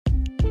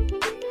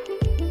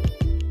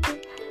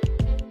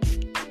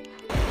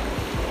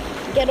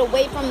Get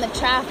away from the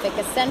traffic,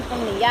 ascend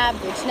from the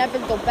average, never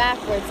go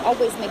backwards,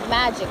 always make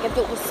magic. If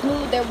it was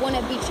smooth, there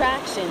wouldn't be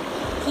traction.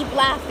 Keep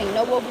laughing,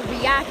 no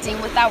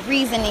overreacting without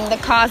reasoning the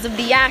cause of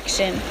the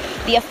action.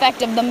 The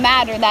effect of the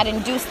matter that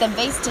induced the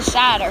vase to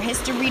shatter,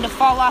 history to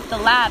fall off the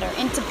ladder,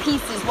 into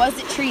pieces. Was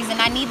it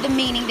treason? I need the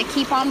meaning to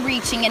keep on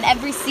reaching. In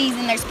every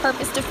season there's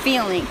purpose to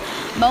feeling.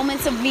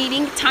 Moments of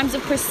meeting, times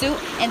of pursuit,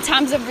 and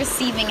times of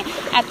receiving.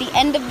 At the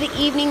end of the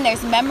evening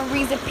there's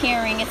memories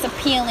appearing. It's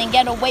appealing.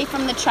 Get away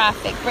from the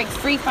traffic, break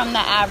free from the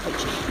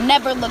average.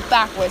 Never look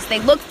backwards. They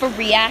look for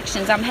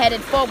reactions. I'm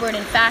headed forward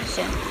in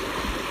fashion.